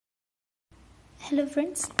Hello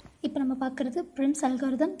friends, இப்போ நம்ம பார்க்குறது ப்ரிம்ஸ்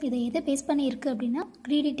அல்காரிதம். இதை எதை பேஸ் பண்ணியிருக்கு அப்படின்னா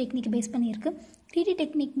க்ரீடி டெக்னிக் பேஸ் பண்ணியிருக்கு. க்ரீடி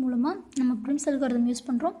டெக்னிக் மூலமாக நம்ம ப்ரிம்ஸ் அல்காரிதம் யூஸ்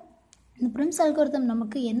பண்ணுறோம். இந்த ப்ரிம்ஸ் அல்காரிதம்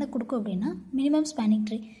நமக்கு என்ன கொடுக்கும் அப்படின்னா minimum spanning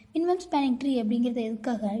tree. Minimum spanning tree அப்படிங்கிறத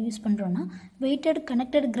எதுக்காக யூஸ் பண்ணுறோன்னா வெயிட்டட்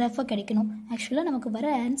கனெக்டட் கிராஃபாக கிடைக்கணும். ஆக்சுவலாக நமக்கு வர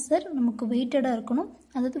ஆன்சர் நமக்கு வெயிட்டடாக இருக்கணும்,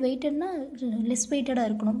 அதாவது வெயிட்டட்னா லெஸ் வெயிட்டடாக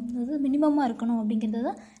இருக்கணும், அதாவது மினிமமாக இருக்கணும் அப்படிங்கிறத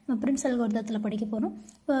தான் நம்ம ப்ரிம்ஸ் அல்காரிதத்தில் படிக்க போகிறோம்.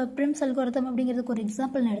 இப்போ ப்ரிம்ஸ் அல்காரிதம் அப்படிங்கிறதுக்கு ஒரு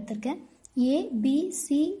எக்ஸாம்பிள் நான் எடுத்திருக்கேன்.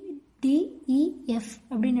 ABCDEF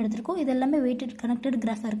அப்படின்னு எடுத்திருக்கோம். இது எல்லாமே வெயிட்டட் கனெக்டட்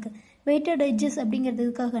கிராஃபாக இருக்குது. வெயிட்டட் எட்ஜஸ்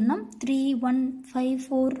அப்படிங்கிறதுக்காகனா 3, 1, 5,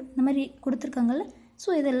 4 இந்த மாதிரி கொடுத்துருக்காங்கல்ல. ஸோ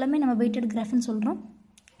இது எல்லாமே நம்ம வெயிட்டட் கிராஃப்னு சொல்கிறோம்.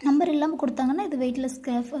 நம்பர் இல்லாமல் கொடுத்தாங்கன்னா இது வெயிட்லெஸ்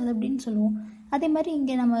கிராஃப் அது அப்படின்னு சொல்லுவோம். அதே மாதிரி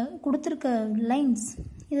இங்கே நம்ம கொடுத்துருக்க லைன்ஸ்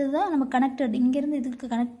இதுதான் நம்ம கனெக்டட், இங்கேருந்து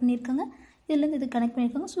இதுக்கு கனெக்ட் பண்ணியிருக்காங்க, இதுலேருந்து இது கனெக்ட்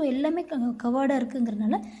பண்ணியிருக்காங்க. ஸோ எல்லாமே கவர்டாக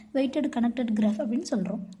இருக்குங்கிறதுனால வெயிட்டட் கனெக்டட் கிராஃப் அப்படின்னு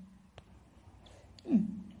சொல்கிறோம்.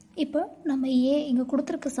 இப்போ நம்ம இங்கே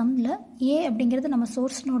கொடுத்துருக்க சம்மில் அப்படிங்கிறது நம்ம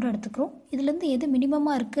சோர்ஸ் நோடு எடுத்துக்கிறோம். இதுலேருந்து எது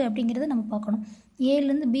மினிமமாக இருக்குது அப்படிங்கிறத நம்ம பார்க்கணும்.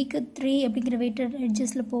 ஏலேருந்து பிக்கு 3 அப்படிங்கிற வெயிட்டட்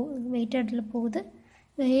எட்ஜஸில் வெயிட்டடில் போகுது.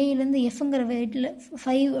 ஏலேருந்து எஃப்ங்கிற வெயிட்டில்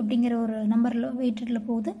 5 அப்படிங்கிற ஒரு நம்பரில் வெயிட்டடில்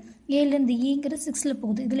போகுது. ஏலேருந்து ஈங்கிறது 6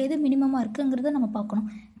 போகுது. இதில் எது மினிமமாக இருக்குங்கிறத நம்ம பார்க்கணும்.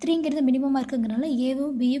 3ங்கிறது மினிமமாக இருக்குங்கிறனால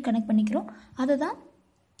ஏவும் பியும் கனெக்ட் பண்ணிக்கிறோம். அதை தான்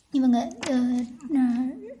இவங்க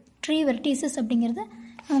ட்ரீ வெர்டிசஸ் அப்படிங்கிறத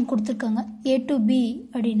கொடுத்துருக்காங்க A to B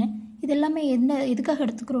அப்படின்னு. இது எல்லாமே எதுக்காக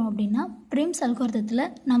எடுத்துக்கிறோம் அப்படின்னா ப்ரிம்ஸ் அல்காரிதத்தில்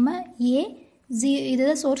நம்ம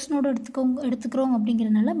இதுதான் சோர்ஸ் நோடு எடுத்துக்கிறோம்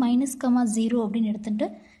அப்படிங்கிறதுனால -0 அப்படின்னு எடுத்துகிட்டு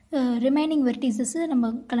ரிமைனிங் வெர்டிசஸ்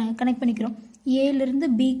நம்ம கனெக்ட் பண்ணிக்கிறோம். ஏலேருந்து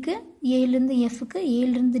பிக்கு, ஏலேருந்து எஃப்க்கு,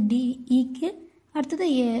 ஏலேருந்து இக்கு, அடுத்தது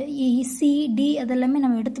சிடி அதெல்லாமே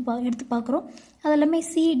நம்ம எடுத்து பார்க்குறோம். அதெல்லாமே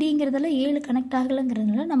சிடிங்கிறதெல்லாம் 7 கனெக்ட்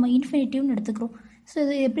ஆகலைங்கிறதுனால நம்ம இன்ஃபினிட்டிவ்னு எடுத்துக்கிறோம். ஸோ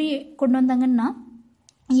இது எப்படி கொண்டு வந்தாங்கன்னா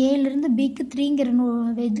ஏலேருந்து பிக்கு 3ங்கிற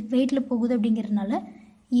வெயிட்டில் போகுது அப்படிங்கிறதுனால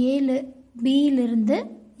பியிலிருந்து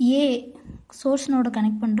ஏ சோர்ஸ் நோட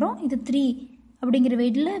கனெக்ட் பண்ணுறோம். இது 3 அப்படிங்கிற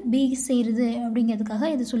வெயிட்டில் பி செய்கிறது அப்படிங்கிறதுக்காக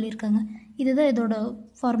இது சொல்லியிருக்காங்க. இதுதான் இதோட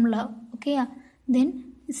ஃபார்முலா. ஓகேயா? தென்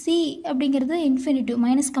சி அப்படிங்கிறது இன்ஃபினிட்டிவ்,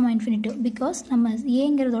 -, பிகாஸ் நம்ம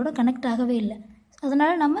ஏங்கிறதோட கனெக்ட் ஆகவே இல்லை,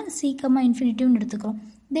 அதனால் நம்ம C, இன்ஃபினிட்டிவ்னு எடுத்துக்கிறோம்.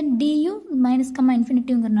 தென் டியும்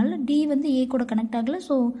 -, டி வந்து ஏ கூட கனெக்ட் ஆகலை,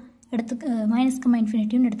 ஸோ -,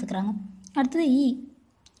 எடுத்துக்கிறாங்க. அடுத்தது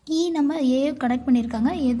இ நம்ம ஏ கனெக்ட்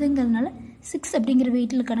பண்ணியிருக்காங்க, எதுங்கிறதுனால 6 அப்படிங்கிற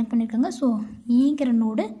வெயிட்டில் கனெக்ட் பண்ணியிருக்காங்க. ஸோ ஈங்கிற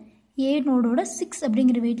நோடு ஏ நோடோட 6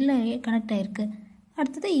 அப்படிங்கிற வெயிட்டில் கனெக்ட் ஆகிருக்கு.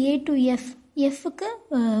 அடுத்தது A to F, எஃப்க்கு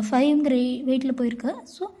 5ங்கிற வெயிட்டில் போயிருக்கு.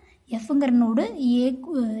 ஸோ எஃப்ங்கிற நோடு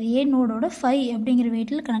ஏ நோடோட 5 அப்படிங்கிற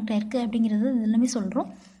வெயிட்டில் கனெக்ட் ஆகிருக்கு அப்படிங்கிறது எல்லாமே சொல்கிறோம்.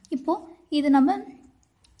 இப்போது இது நம்ம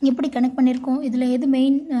எப்படி கனெக்ட் பண்ணியிருக்கோம், இதில் எது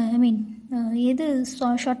மெயின் எது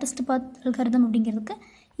ஷார்ட்டஸ்ட் பாத் அல்காரிதம் அப்படிங்கிறதுக்கு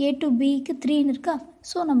A to Bக்கு 3ன்னு இருக்கா.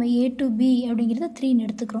 ஸோ நம்ம A to B அப்படிங்கிறத 3ன்னு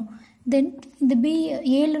எடுத்துக்கிறோம். தென் இந்த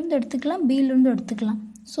ஏலேருந்து எடுத்துக்கலாம், பியிலேருந்து எடுத்துக்கலாம்.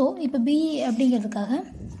 ஸோ இப்போ B அப்படிங்கிறதுக்காக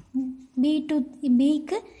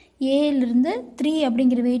பிக்கு ஏலேருந்து 3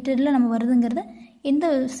 அப்படிங்கிற வெயிட்டடில் நம்ம வருதுங்கிறத எந்த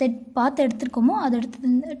செட் பார்த்து எடுத்துருக்கோமோ அதை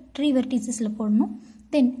எடுத்து ட்ரீ வெர்டிசஸில் போடணும்.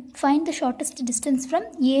 Then find the shortest distance from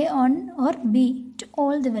A on or B to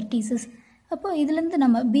all the vertices. அப்போ இதுலேருந்து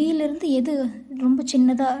நம்ம பியிலேருந்து எது ரொம்ப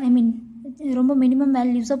சின்னதாக ரொம்ப மினிமம்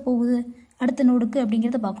வேல்யூஸாக போகுது அடுத்த நோடுக்கு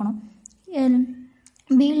அப்படிங்கிறத பார்க்கணும்.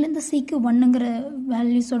 பியிலேருந்து சிக்கு 1ங்கிற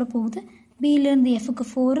வேல்யூஸோடு போகுது, பியிலேருந்து எஃப்க்கு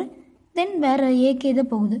 4, தென் வேறு ஏக்கு எதை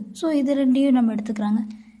போகுது. ஸோ இது ரெண்டையும் நம்ம எடுத்துக்கிறாங்க.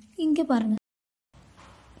 இங்கே பாருங்கள்,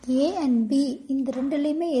 A and B இந்த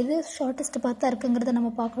ரெண்டுலேயுமே எது ஷார்ட்டஸ்ட் பார்த்தா இருக்குங்கிறத நம்ம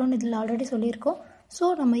பார்க்கணுன்னு இதில் ஆல்ரெடி சொல்லியிருக்கோம். ஸோ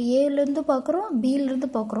நம்ம ஏலேருந்து பார்க்குறோம், பியிலேருந்து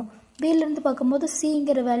பார்க்குறோம். பியிலேருந்து பார்க்கும்போது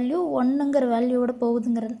சிங்கிற வேல்யூ 1ங்கிற வேல்யூவோட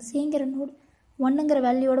போகுதுங்கிறது, சிங்கிற நோடு 1ங்கிற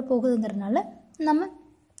வேல்யூவோட போகுதுங்கிறதுனால நம்ம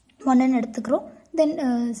 1ன்னு எடுத்துக்கிறோம். தென்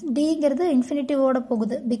டிங்கிறது இன்ஃபினிட்டிவோட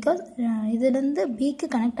போகுது, பிகாஸ் இதுலேருந்து பிக்கு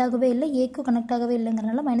கனெக்ட் ஆகவே இல்லை, ஏக்கு கனெக்ட் ஆகவே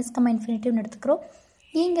இல்லைங்கிறனால -, எடுத்துக்கிறோம்.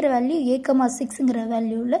 ஈங்கிற வேல்யூ A,6ங்கிற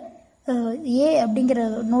வேல்யூவில் ஏ அப்படிங்கிற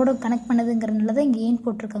நோடை கனெக்ட் பண்ணதுங்கிறதுனால தான் இங்கே ஏன்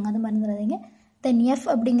போட்டிருக்காங்க, அது மறந்துடாதீங்க. தென் எஃப்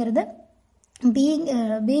அப்படிங்கிறது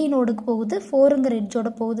பி நோடுக்கு போகுது, 4ங்கிற எட்ஜோட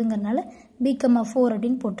போகுதுங்கிறதுனால B,4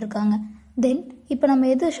 அப்படின்னு போட்டிருக்காங்க. தென் இப்போ நம்ம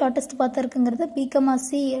எது ஷார்ட்டஸ்ட் பார்த்தா இருக்குங்கிறது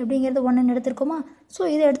B,C அப்படிங்கிறது 1ன்னு எடுத்துருக்கோமா. ஸோ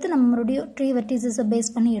இதை எடுத்து நம்ம மறுபடியும் ட்ரீ வெர்டிசஸை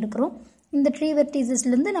பேஸ் பண்ணி எடுக்கிறோம். இந்த ட்ரீ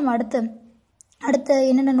வெர்டிசஸ்லேருந்து நம்ம அடுத்த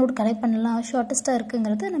என்னென்ன நோடு கனெக்ட் பண்ணலாம், ஷார்ட்டஸ்ட்டாக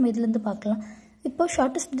இருக்குங்கிறத நம்ம இதுலேருந்து பார்க்கலாம். இப்போ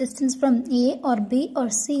shortest distance from A or B or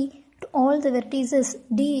C to all the vertices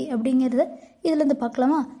D அப்படிங்கிறத இதுலேருந்து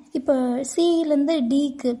பார்க்கலாமா. இப்போ சிலேருந்து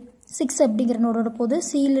டிக்கு 6 அப்படிங்கிற நோடோட போகுது,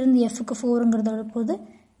 சியிலேருந்து எஃப்க்கு 4ங்கிறதோட போகுது.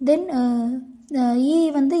 தென் இ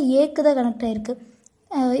வந்து ஏக்கு தான் கனெக்ட் ஆகிருக்கு.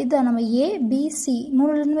 இதான் நம்ம ஏபிசி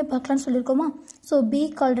 3லேருந்துமே பார்க்கலான்னு சொல்லியிருக்கோமா. ஸோ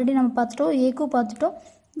பிக்கு ஆல்ரெடி நம்ம பார்த்துட்டோம், ஏக்கும் பார்த்துட்டோம்.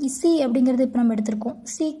 சி அப்படிங்கிறது இப்போ நம்ம எடுத்திருக்கோம்.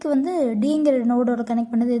 சிக்கு வந்து டிங்கிற நோடோட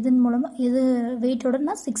கனெக்ட் பண்ணது எதன் மூலமாக எது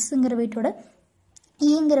வெயிட்டோடனா 6ங்கிற வெயிட்டோட,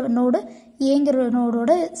 ஈங்கிற நோடு ஏங்கிற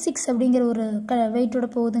நோடோட 6 அப்படிங்கிற ஒரு வெயிட்டோட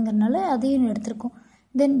போகுதுங்கிறனால அதையும் எடுத்திருக்கோம்.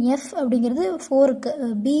 தென் எஃப் அப்படிங்கிறது 4க்கு,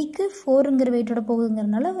 பிக்கு 4ங்கிற வெயிட்டோட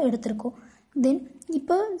போகுதுங்கிறனால எடுத்திருக்கோம். தென்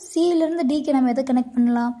இப்போ சியிலேருந்து டிக்கு நம்ம எதை கனெக்ட்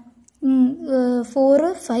பண்ணலாம்? 4,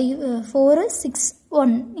 5, 4, 6,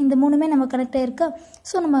 1 இந்த மூணுமே நம்ம கனெக்ட் ஆகிருக்கா.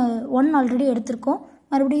 ஸோ நம்ம 1 ஆல்ரெடி எடுத்திருக்கோம்.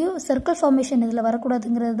 மறுபடியும் சர்க்கிள் ஃபார்மேஷன் இதில்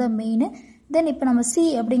வரக்கூடாதுங்கிறது தான் மெயின். தென் இப்போ நம்ம சி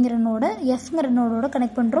அப்படிங்கிற நோட எஃப்ங்கிற நோடோட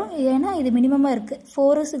கனெக்ட் பண்ணுறோம். ஏன்னா இது மினிமமாக இருக்குது.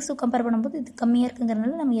 4, 6 கம்பேர் பண்ணும்போது இது கம்மியாக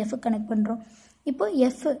இருக்குங்கிறனால நம்ம எஃப் கனெக்ட் பண்ணுறோம். இப்போ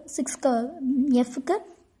எஃப்க்கு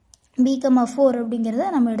B, 4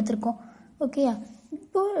 அப்படிங்கிறத நம்ம எடுத்திருக்கோம். ஓகேயா?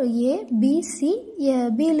 இப்போது ஏ பி சி,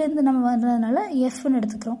 பியிலேருந்து நம்ம வர்றதுனால எஃப்னு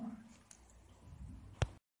எடுத்துக்கிறோம்.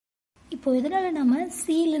 இப்போது இதனால் நம்ம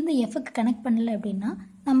சியிலேருந்து எஃப்க்கு கனெக்ட் பண்ணலை அப்படின்னா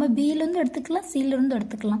நம்ம பியிலேருந்து எடுத்துக்கலாம், சியிலேருந்து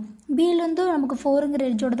எடுத்துக்கலாம். பியிலேருந்து நமக்கு 4ங்கிற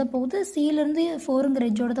எட்ஜோடு தான் போகுது, சியிலேருந்து 4ங்கிற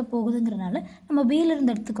எட்ஜோடு தான் போகுதுங்கிறனால நம்ம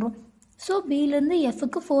பியிலேருந்து எடுத்துக்கிறோம். ஸோ பியிலேருந்து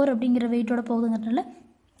எஃப்க்கு 4 அப்படிங்கிற வெயிட்டோட போகுதுங்கிறனால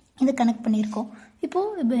இது கனெக்ட் பண்ணியிருக்கோம்.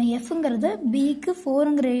 இப்போது எஃப்ங்கிறது பிக்கு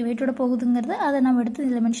 4ங்கிற வெயிட்டோட போகுதுங்கிறத அதை நம்ம எடுத்து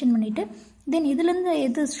இதில் மென்ஷன் பண்ணிவிட்டு தென் இதுலேருந்து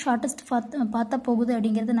எது ஷார்ட்டஸ்ட் பார்த்தா போகுது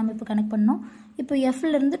அப்படிங்கிறத நம்ம இப்போ கனெக்ட் பண்ணோம். இப்போ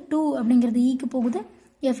எஃப்லேருந்து 2 அப்படிங்கிறது ஈக்கு போகுது,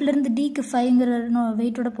 எஃப்லேருந்து டிக்கு 5ங்கிற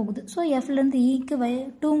வெயிட்டோட போகுது. ஸோ எஃப்லேருந்து ஈக்கு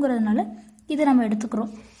 2ங்கிறதுனால இதை நம்ம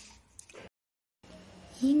எடுத்துக்கிறோம்.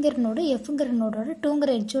 ஈங்கிற நோடு எஃப்ங்கிற நோடோட 2ங்கிற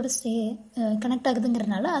எட்ஜோட கனெக்ட்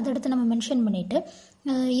ஆகுதுங்கிறனால அதை எடுத்து நம்ம மென்ஷன் பண்ணிவிட்டு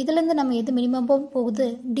இதுலேருந்து நம்ம எது மினிமமாக போகுது,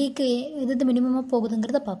 டிக்கு எது மினிமமாக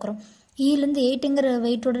போகுதுங்கிறத பார்க்குறோம். ஈலேருந்து 8ங்கிற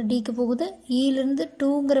வெயிட்டோட டிக்கு போகுது, ஈலேருந்து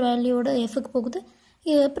 2ங்கிற வேல்யூவோட எஃப்க்கு போகுது,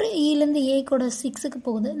 அப்புறம் ஈலேருந்து ஏக்கோட 6க்கு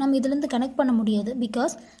போகுது. நம்ம இதுலேருந்து கனெக்ட் பண்ண முடியாது.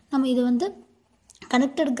 பிகாஸ் நம்ம இது வந்து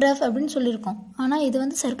கனெக்டட் கிராஃப் அப்படின்னு சொல்லியிருக்கோம். ஆனால் இது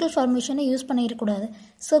வந்து சர்க்கிள் ஃபார்மேஷனை யூஸ் பண்ணிடக்கூடாது.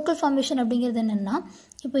 சர்க்கிள் ஃபார்மேஷன் அப்படிங்கிறது என்னென்னா,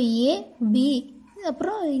 இப்போ ஏ பி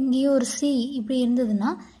அப்புறம் இங்கேயும் ஒரு சி இப்படி இருந்ததுன்னா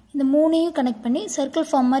இந்த மூணையும் கனெக்ட் பண்ணி சர்க்கிள்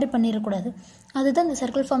ஃபார்ம் மாதிரி பண்ணிடக்கூடாது. அதுதான் இந்த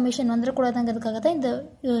சர்க்கிள் ஃபார்மேஷன் வந்துடக்கூடாதுங்கிறதுக்காக தான்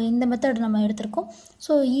இந்த மெத்தட் நம்ம எடுத்திருக்கோம்.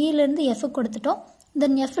 ஸோ ஈலேருந்து எஃப்க்கு கொடுத்துட்டோம்.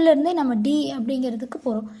 தென் எஃப்லேருந்தே நம்ம டி அப்படிங்கிறதுக்கு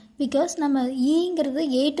போகிறோம். பிகாஸ் நம்ம ஈங்கிறது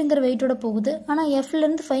 8ங்கிற வெயிட்டோட போகுது, ஆனால்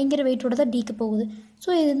எஃப்லேருந்து 5ங்கிற வெயிட்டோட தான் டிக்கு போகுது.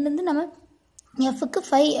 ஸோ இதுலேருந்து நம்ம எஃப்க்கு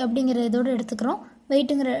 5 அப்படிங்கிற இதோடு எடுத்துக்கிறோம்,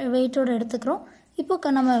 வெயிட்டோட எடுத்துக்கிறோம்.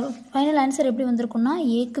 இப்போ நம்ம ஃபைனல் ஆன்சர் எப்படி வந்திருக்குன்னா,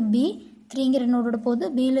 ஏக்கு பி 3ங்கிற நோடோட போகுது,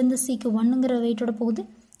 பிலேருந்து சிக்கு 1ங்கிற வெயிட்டோட போகுது,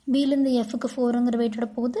 பிலேருந்து எஃப்க்கு 4ங்கிற வெயிட்டோட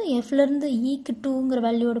போகுது, எஃப்லேருந்து ஈக்கு 2ங்கிற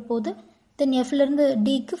வேல்யூவோட போகுது, தென் எஃப்லேருந்து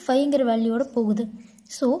டிக்கு 5ங்கிற வேல்யூவோட போகுது.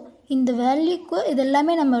 ஸோ இந்த வேல்யூக்கு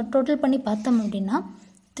இதெல்லாமே நம்ம டோட்டல் பண்ணி பார்த்தோம் அப்படின்னா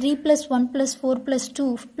 3 + 1 + 4 + 2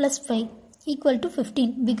 + 5 =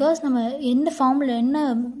 15. பிகாஸ் நம்ம என்ன ஃபார்மில் என்ன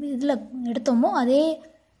இதில் எடுத்தோமோ அதே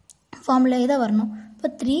ஃபார்முலே தான் வரணும். இப்போ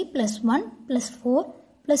 3 + 1 + 4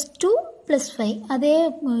 + 2 + 5 அதே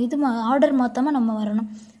இது ஆர்டர் மாற்றாமல் நம்ம வரணும்.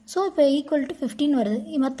 ஸோ இப்போ = 15 வருது.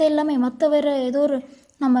 மற்ற வேறு ஏதோ ஒரு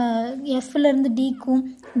நம்ம எஃப்லேருந்து டிக்கும்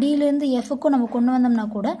டிலேருந்து எஃப்க்கும் நம்ம கொண்டு வந்தோம்னா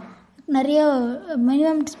கூட நிறைய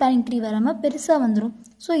மினிமம் ஸ்பேனிங் ட்ரீ வராமல் பெருசாக வந்துடும்.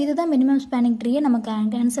 ஸோ இதுதான் மினிமம் ஸ்பேனிங் ட்ரீயே நமக்கு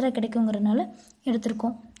ஆன்சராக கிடைக்குங்கிறதுனால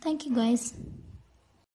எடுத்திருக்கோம். Thank you guys.